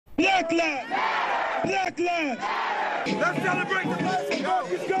Black lives! Black lives! Let's celebrate the life of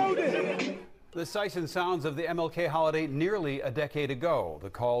Marcus Golden! The sights and sounds of the MLK holiday nearly a decade ago. The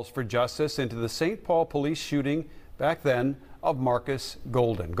calls for justice into the St. Paul police shooting back then of Marcus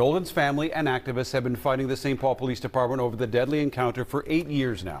Golden. Golden's family and activists have been fighting the St. Paul Police Department over the deadly encounter for 8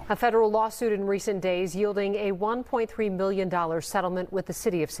 years now. A federal lawsuit in recent days yielding a $1.3 million settlement with the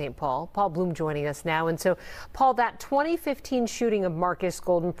city of St. Paul. Paul Bloom joining us now. And so, Paul, that 2015 shooting of Marcus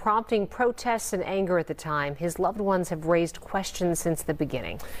Golden prompting protests and anger at the time. His loved ones have raised questions since the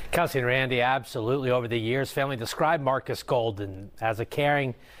beginning. Kelsey and Randy, absolutely. Over the years, family described Marcus Golden as a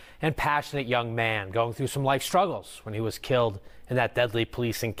caring and passionate young man going through some life struggles when he was killed in that deadly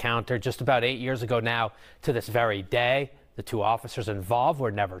police encounter just about 8 years ago now to this very day. The two officers involved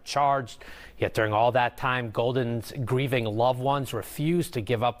were never charged. Yet during all that time, Golden's grieving loved ones refused to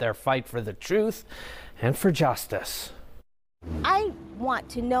give up their fight for the truth and for justice. I want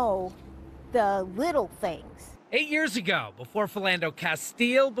to know the little things. 8 years ago, before Philando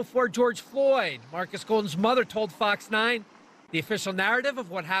Castile, before George Floyd, Marcus Golden's mother told Fox 9 the official narrative of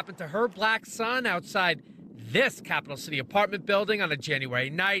what happened to her black son outside this capital city apartment building on a January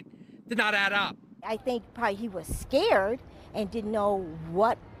night did not add up. I think probably he was scared and didn't know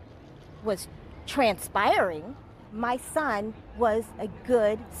what was transpiring. My son was a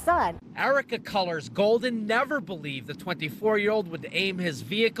good son. Erica Cullors Golden never believed the 24-year-old would aim his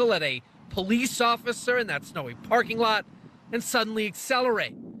vehicle at a police officer in that snowy parking lot and suddenly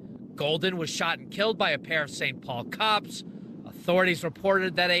accelerate. Golden was shot and killed by a pair of St. Paul cops. Authorities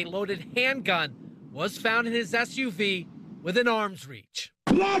reported that a loaded handgun was found in his SUV within arm's reach.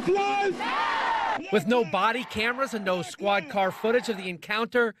 Black lives! With no body cameras and no squad car footage of the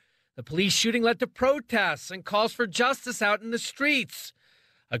encounter, the police shooting led to protests and calls for justice out in the streets.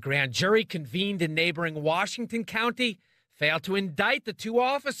 A grand jury convened in neighboring Washington County failed to indict the two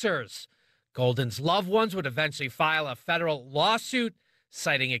officers. Golden's loved ones would eventually file a federal lawsuit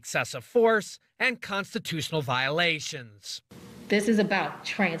citing excessive force and constitutional violations. This is about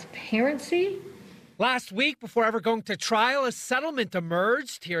transparency. Last week, before ever going to trial, a settlement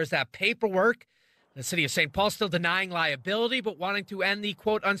emerged. Here's that paperwork. The city of St. Paul still denying liability, but wanting to end the,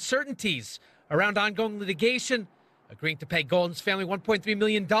 quote, uncertainties around ongoing litigation, agreeing to pay Golden's family $1.3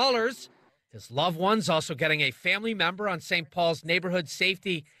 million. His loved ones also getting a family member on St. Paul's Neighborhood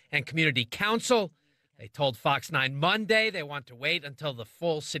Safety and Community Council. They told Fox 9 Monday they want to wait until the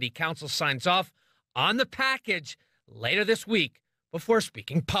full city council signs off on the package later this week before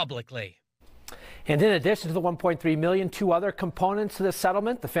speaking publicly. And in addition to the $1.3 million, two other components to the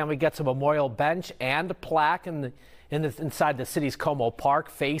settlement. The family gets a memorial bench and a plaque inside the city's Como Park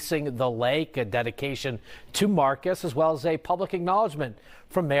facing the lake, a dedication to Marcus, as well as a public acknowledgement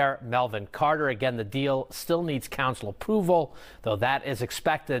from Mayor Melvin Carter. Again, the deal still needs council approval, though that is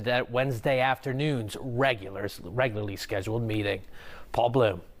expected at Wednesday afternoon's regularly scheduled meeting. Paul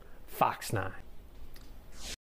Bloom, Fox 9.